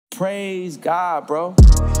praise God, bro.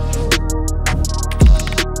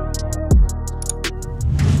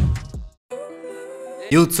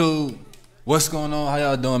 YouTube, what's going on? How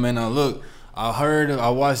y'all doing, man? Now look, I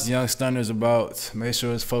watched Young Stunners about. Make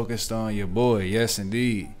sure it's focused on your boy. Yes,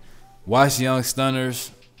 indeed. Watched Young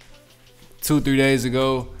Stunners 2-3 days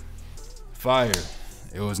ago. Fire.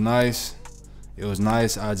 It was nice. It was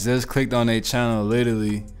nice. I just clicked on their channel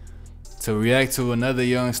literally to react to another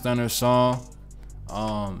Young Stunner song.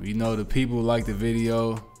 You know, the people like the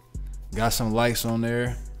video. Got some likes on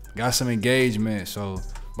there. Got some engagement. So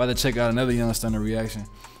about to check out another Young Stunner reaction.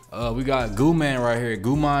 We got GUMAAN right here,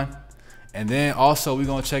 GUMAAN. And then also we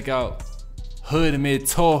gonna check out Hood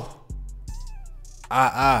Mid-To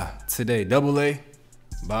today, double A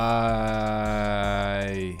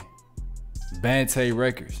by Bante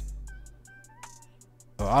Records.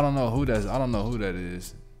 So I don't know who that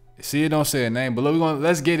is. See, it don't say a name, but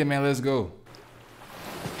let's get it, man. Let's go.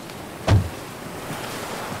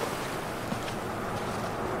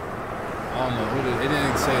 I don't know who it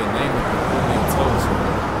didn't say the name of it. It didn't tell us.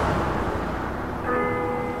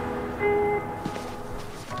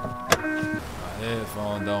 My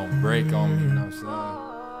headphone don't break on me, you know what I'm saying?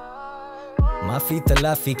 माफी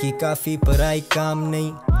तलाफी की काफी पराई काम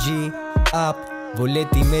नहीं जी आप वो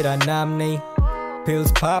लेती मेरा नाम नहीं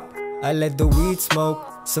pills pop I let the weed smoke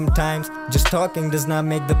sometimes just talking does not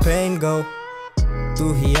make the pain go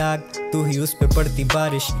तू ही आग तू ही उस पे पड़ती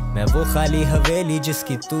बारिश मैं वो खाली हवेली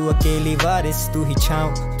जिसकी तू अकेली वारिस तू ही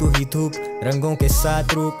छाँव तू ही धूप रंगों के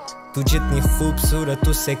साथ रूप तू जितनी खूबसूरत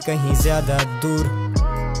उससे कहीं ज्यादा दूर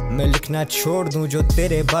मैं लिखना छोड़ दूं जो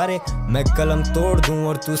तेरे बारे मैं कलम तोड़ दूं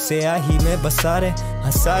और तू स्याही में बसा रहे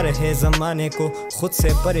हंसा रहे जमाने को खुद से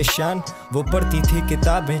परेशान वो पढ़ती थी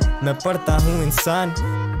किताबें मैं पढ़ता हूँ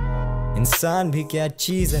इंसान भी क्या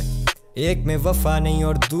चीज़ है एक में वफा नहीं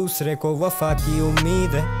और दूसरे को वफा की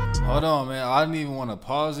उम्मीद है Hold on, man. I didn't even want to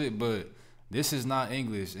pause it, but this is not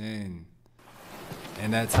English and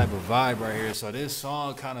that type of vibe right here. So this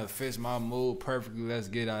song kind of fits my mood perfectly. Let's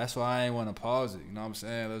get out. That's why I ain't want to pause it. You know what I'm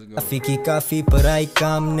saying? Let's go. काफी की काफी पराई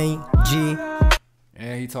काम नहीं जी.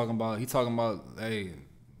 And he talking about hey,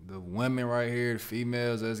 the women right here, the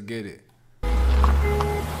females. Let's get it.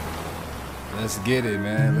 Let's get it,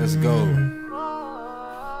 man. Let's go.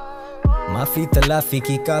 माफी तलाफी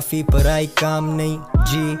की काफी पराई काम नहीं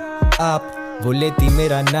जी आप वो लेती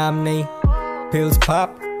मेरा नाम नहीं pills pop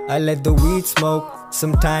I let the weed smoke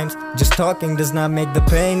sometimes just talking does not make the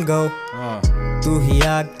pain go तू ही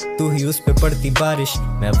आग तू ही उस पे पड़ती बारिश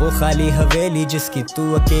मैं वो खाली हवेली जिसकी तू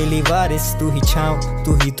अकेली वारिस तू ही छाँव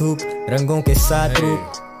तू ही धूप रंगों के साथ रूप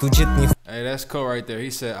तू जितनी Hey, that's cool right there. He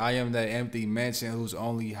said, I am that empty mansion whose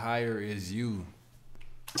only hire is you.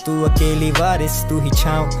 तू अकेली वारिस तू ही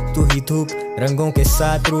छाँव तू ही धूप रंगों के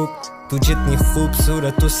साथ रूप तू जितनी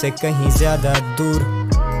खूबसूरत उससे कहीं ज्यादा दूर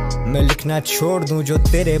मैं लिखना छोड़ दूं जो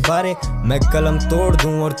तेरे बारे मैं कलम तोड़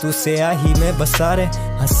दूं और तू स्याही में बसा रहे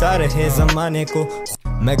हंसा रहे जमाने को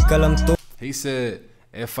मैं कलम तोड़ He said,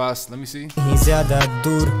 if I, let me see. कहीं ज्यादा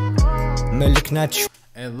दूर मैं लिखना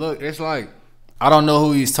And look, it's like, I don't know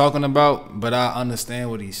who he's talking about, but I understand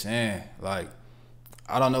what he's saying. Like,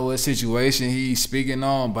 I don't know what situation he's speaking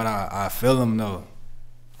on, but I feel him though.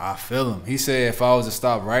 I feel him. He said if I was to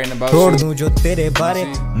stop writing about you,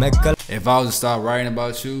 if I was to stop writing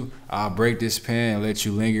about you, I'll break this pen and let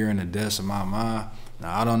you linger in the depths of my mind.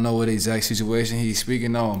 Now I don't know what exact situation he's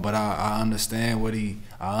speaking on, but I understand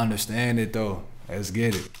I understand it though. Let's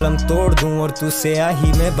get it. कलम तोड़ दूं और तू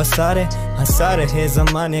स्याही में बसा रहे हंसा रहे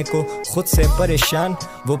जमाने को खुद से परेशान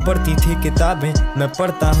वो पढ़ती थी किताबें मैं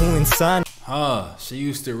पढ़ता हूँ इंसान She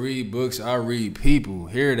used to read books, I read people.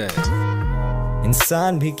 Hear that?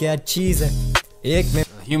 इंसान भी क्या चीज़ है एक में A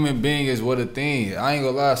human being is what a thing. I ain't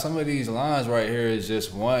gonna lie, some of these lines right here is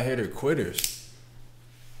just one hitter quitters.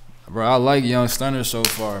 Bro, I like Young Stunner so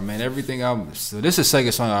far, man. So this is the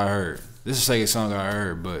second song I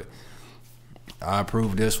heard. But I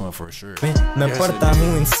approve this one for sure. मैं पढ़ता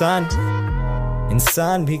हूँ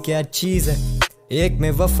इंसान भी क्या चीज़ है एक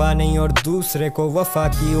में वफा नहीं और दूसरे को वफा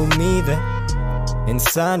की उम्मीद है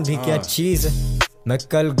इंसान भी क्या चीज़ है मैं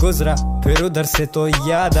कल गुजरा फिर उधर से तो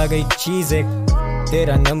याद आ गई चीज़ एक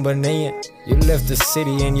तेरा नंबर नहीं है You left the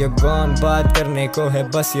city and you're gone बात करने को है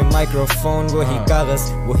बस ये माइक्रोफोन वही कागज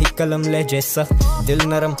वही कलम लहजे सख्त दिल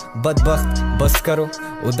नरम बदबख्त बस करो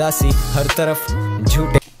उदासी हर तरफ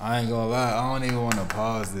झूठे I ain't gonna lie, I don't even want to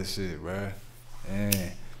pause this shit, bruh. And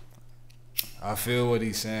I feel what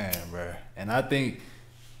he's saying, bruh. And I think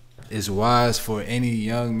it's wise for any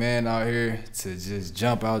young man out here to just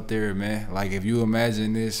jump out there, man. Like if you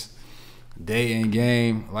imagine this day in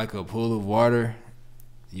game like a pool of water,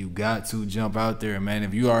 You got to jump out there, man.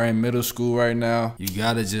 If you are in middle school right now, you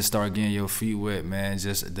gotta just start getting your feet wet, man.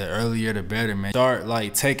 Just the earlier the better, man. Start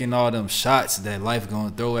like taking all them shots that life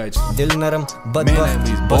gonna throw at you. दिल नरम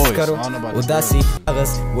बदबख्त बस करो उदासी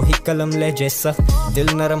कागज वही कलम ले जैसा दिल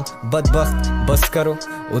नरम बदबख्त बस करो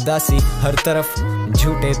उदासी हर तरफ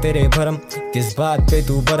झूठे तेरे भरम किस बात पे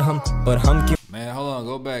तू बरहम पर हम क्यों Man, hold on,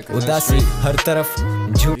 go back. उदासी हर तरफ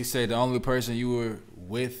झूठ He said the only person you were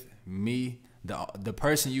with me, the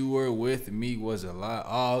person you were with me was a lie.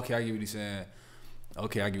 Oh, okay, I get what he's saying.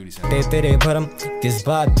 Okay, I get what he's saying. तेरे भरम किस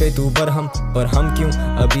बात पे तू बरहम पर हम क्यों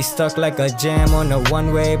अभी stuck like a jam on a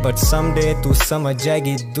one way but someday तू समझ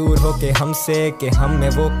जाएगी दूर होके हमसे कि हम में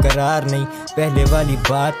वो करार नहीं पहले वाली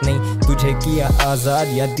बात नहीं तुझे किया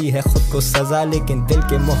आजाद या दी है खुद को सजा लेकिन दिल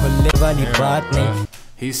के मोहल्ले वाली बात नहीं.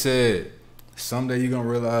 He said someday you gonna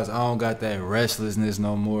realize I don't got that restlessness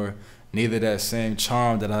no more, neither that same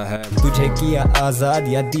charm that I had. तुझे किया आजाद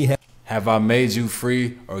या दी है Have I made you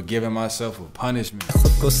free or given myself a punishment?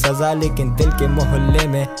 खुद को सजा लेकिन दिल के मोहल्ले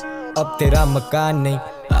में अब तेरा मकान नहीं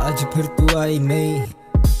आज फिर तू आई नहीं.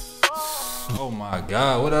 Oh my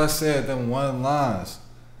God, what I said, them one lines.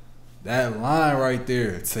 That line right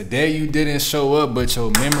there. Today you didn't show up, but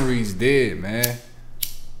your memories did, man.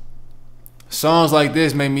 Songs like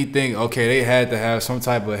this made me think, okay, they had to have some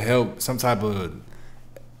type of help, some type of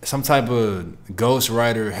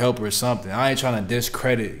ghostwriter help or something. I ain't trying to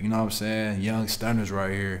discredit, you know what I'm saying, young stunners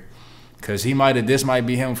right here. Cause this might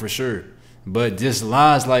be him for sure. But just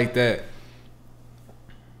lines like that,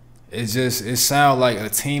 it sounds like a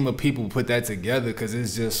team of people put that together cause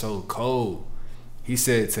it's just so cold. He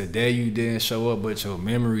said, today you didn't show up, but your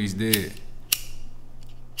memories did.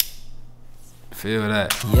 Feel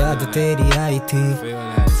that. याद तेरी आई थी Feel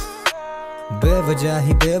that. बेवजह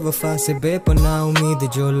ही बेवफा से बेपनाह उम्मीद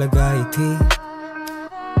जो लगाई थी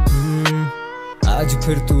आज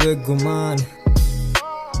फिर तू एक गुमान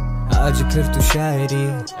आज फिर तू शायरी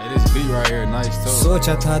Hey, this beat right here, nice too.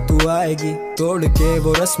 सोचा था तू आएगी तोड़ के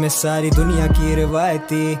वो रस्में सारी दुनिया की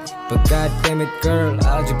रिवायती but God damn it girl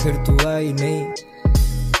आज फिर तू आई नहीं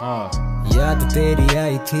याद तेरी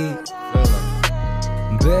आई थी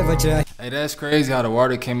बेवजह. Hey, that's crazy how the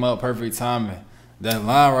water came up, perfect timing. That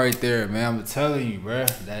line right there, man, I'm telling you, bruh,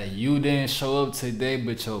 that you didn't show up today,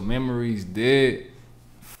 but your memories did.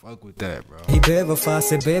 Fuck with that, bro. ही बेवफा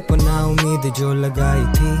से बेपनाह उम्मीद जो लगाई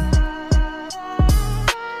थी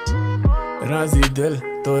राजी दिल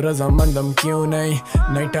तो रज़ामंदम क्यों नहीं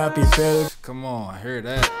नई टापी fill. Come on, I hear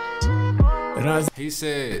that. He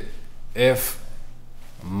said, if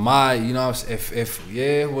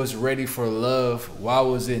it was ready for love, why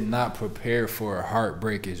was it not prepared for a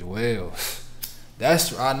heartbreak as well?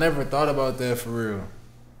 I never thought about that for real.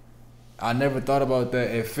 I never thought about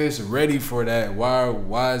that. If it's ready for that,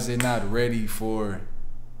 why is it not ready for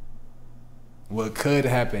what could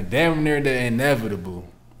happen? Damn near the inevitable.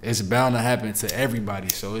 It's bound to happen to everybody.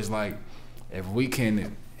 So it's like, if we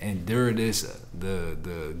can endure this,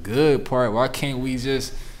 the good part, why can't we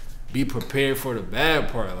just be prepared for the bad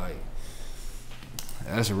part? Like,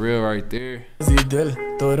 that's real right there. दिल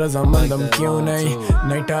तो रज़ामंदम क्यों नहीं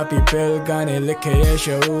नई टापी पिल गाने लिखे ये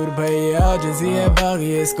शऊर भाई आज जिए बागी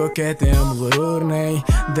इसको कहते हम गुरूर नहीं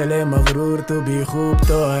दिले मगरूर तू भी खूब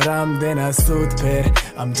तो आराम देना सूद फिर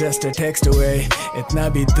I'm just a text away इतना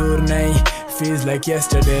भी दूर नहीं feels like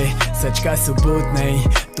yesterday सच का सबूत नहीं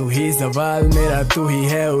तू ही ज़वाल मेरा तू ही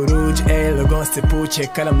है उरूज ए लोगों से पूछे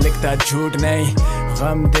कलम लिखता झूठ नहीं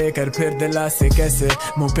गम देकर फिर दिला से कैसे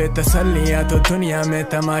मुँह पे तसल्लियाँ तो दुनिया में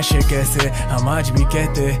तमाशे कैसे हम आज भी कहते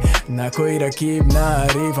ना कोई रकीब ना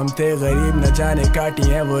हरीफ हम थे गरीब न जाने काटी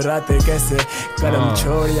हैं वो रातें कैसे कलम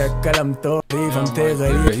छोड़ या कलम तोड़ हम थे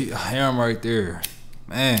गरीब. Him right there,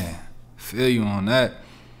 man, feel you on that.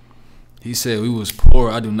 He said we was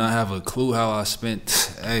poor. I do not have a clue how I spent.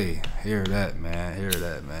 Hey, hear that, man. Hear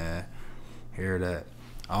that, man. Hear that.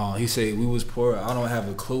 He said we was poor. I don't have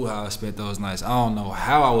a clue how I spent those nights. I don't know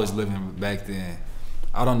how I was living back then.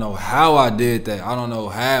 I don't know how I did that. I don't know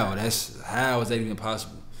how. How is that even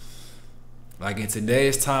possible? Like in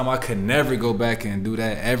today's time, I could never go back and do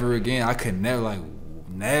that ever again. I could never, like,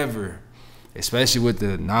 never. Especially with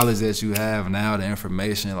the knowledge that you have now, the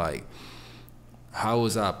information, like, how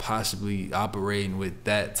was I possibly operating with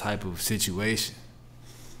that type of situation?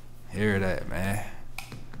 Hear that, man.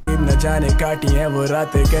 न जाने काटी हैं वो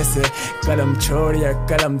रातें कैसे कलम छोड़ या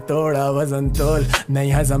कलम तोड़ा वजन तोल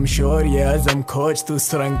नहीं हजम शोर ये हजम खोज तू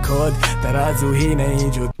सुरंग खोद तराजू ही नहीं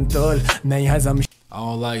जो तोल नहीं हजम. I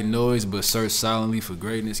don't like noise, but search silently for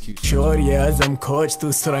greatness. शोर ये हजम खोज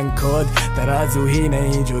तू सुरंग खोद तराजू ही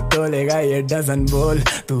नहीं जो तोलेगा ये डजन बोल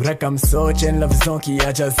तू रकम सोच इन लफ्जों की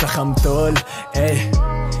आजा जख्म तोल.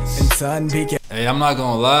 Hey, I'm not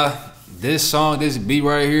gonna lie. This song, this beat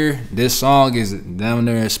right here, this song is down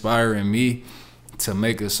there inspiring me to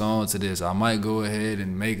make a song to this. I might go ahead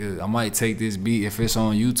and I might take this beat if it's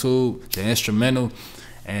on YouTube, the instrumental,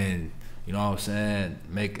 and you know what I'm saying,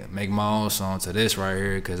 make my own song to this right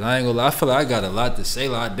here. Cause I ain't gonna lie, I feel like I got a lot to say.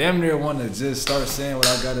 Like I damn near want to just start saying what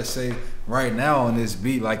I gotta say right now on this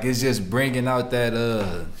beat. Like it's just bringing out that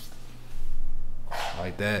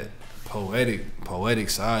like that poetic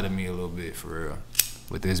side of me a little bit for real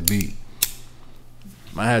with this beat.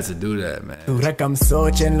 I had to do that, man. तू रकम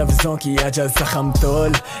सोच इन लफ्जों की आजा जख्म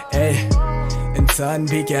तोल इंसान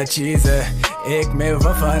भी क्या चीज है एक में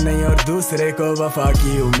वफा नहीं और दूसरे को वफा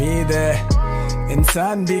की उम्मीद है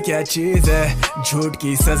इंसान भी क्या चीज है झूठ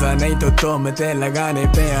की सजा नहीं तो तोहमतें लगाने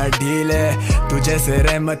पे ढील है तू जैसे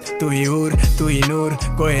रहमत तू ही हूर तू ही नूर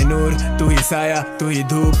कोई नूर तू ही साया तू ही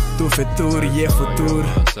धूप तू फितूर ये फतूर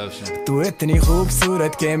तू इतनी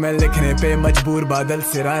खूबसूरत के मैं लिखने पे मजबूर बादल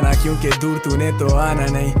सिराना क्योंकि दूर तूने तो आना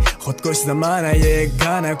नहीं खुद कुछ जमाना ये एक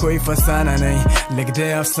गाना कोई फसाना नहीं लिख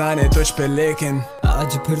दे अफसाने तुझ पे लेकिन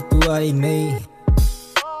आज फिर तू आई नहीं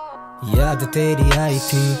याद तेरी आई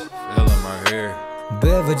थी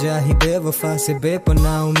बेवजह ही बेवफा से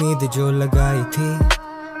बेपनाह उम्मीद जो लगाई थी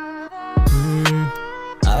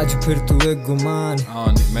आज फिर तू एक गुमान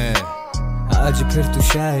आज फिर तू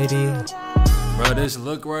शायरी Bro, this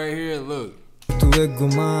look right here, look. तू एक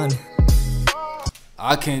गुमान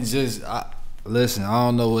I can just listen, I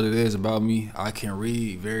don't know what it is about me. I can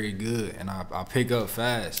read very good and I pick up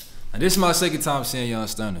fast. And this is my second time seeing Young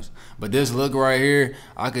Stunners. But this look right here,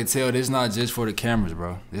 I could tell this not just for the cameras,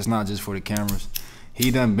 bro. This not just for the cameras. He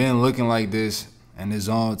done been looking like this in his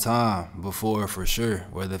own time before for sure.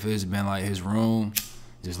 Whether if it's been like his room,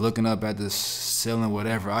 just looking up at the ceiling,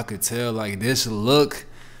 whatever. I could tell like this look,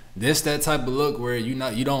 that type of look where you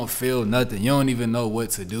don't feel nothing. You don't even know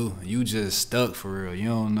what to do. You just stuck for real. You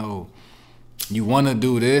don't know. You want to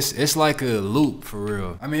do this. It's like a loop for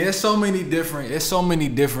real. I mean, it's so many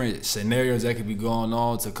different scenarios that could be going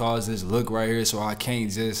on to cause this look right here. So I can't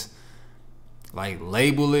just like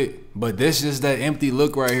label it. But this is that empty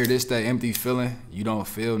look right here. This that empty feeling. You don't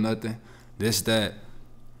feel nothing. This that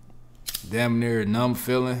damn near numb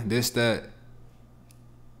feeling. This that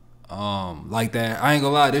like that. I ain't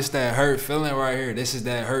gonna lie. This that hurt feeling right here. This is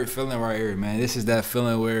that hurt feeling right here, man. This is that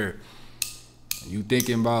feeling where you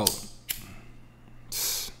thinking about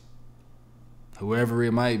whoever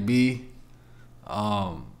it might be,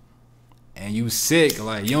 and you sick,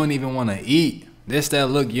 like you don't even want to eat. This that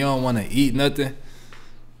look, you don't want to eat nothing.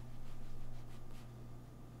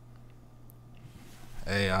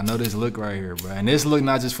 Hey, I know this look right here, bro, and this look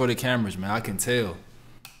not just for the cameras, man. I can tell.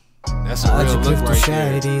 That's a real look right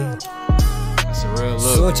there. That's a real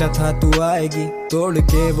look. सोचा था तू आएगी तोड़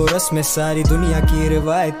के वो रस्में सारी दुनिया की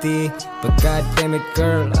रिवायती, but God damn it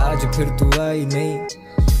girl, आज फिर तू आई नहीं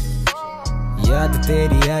याद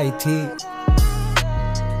तेरी आई थी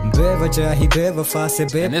बेवजह ही बेवफा से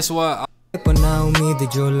बेपनाह उम्मीद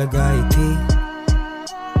जो लगाई थी.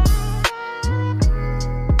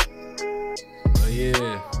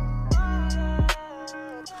 Yeah.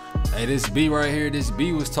 Hey, this beat right here, this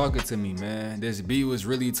beat was talking to me, man. This beat was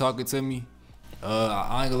really talking to me.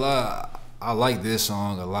 I ain't gonna lie, I like this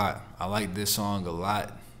song a lot. I like this song a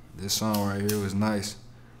lot. This song right here was nice.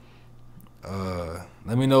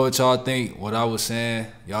 Let me know what y'all think, what I was saying.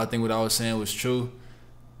 Y'all think what I was saying was true?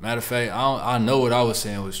 Matter of fact, I know what I was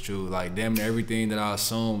saying was true. Like, damn near everything that I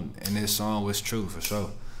assumed in this song was true, for sure.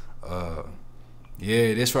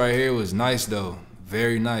 Yeah, this right here was nice, though.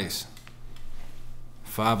 Very nice.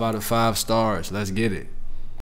 5 out of 5 stars. Let's get it.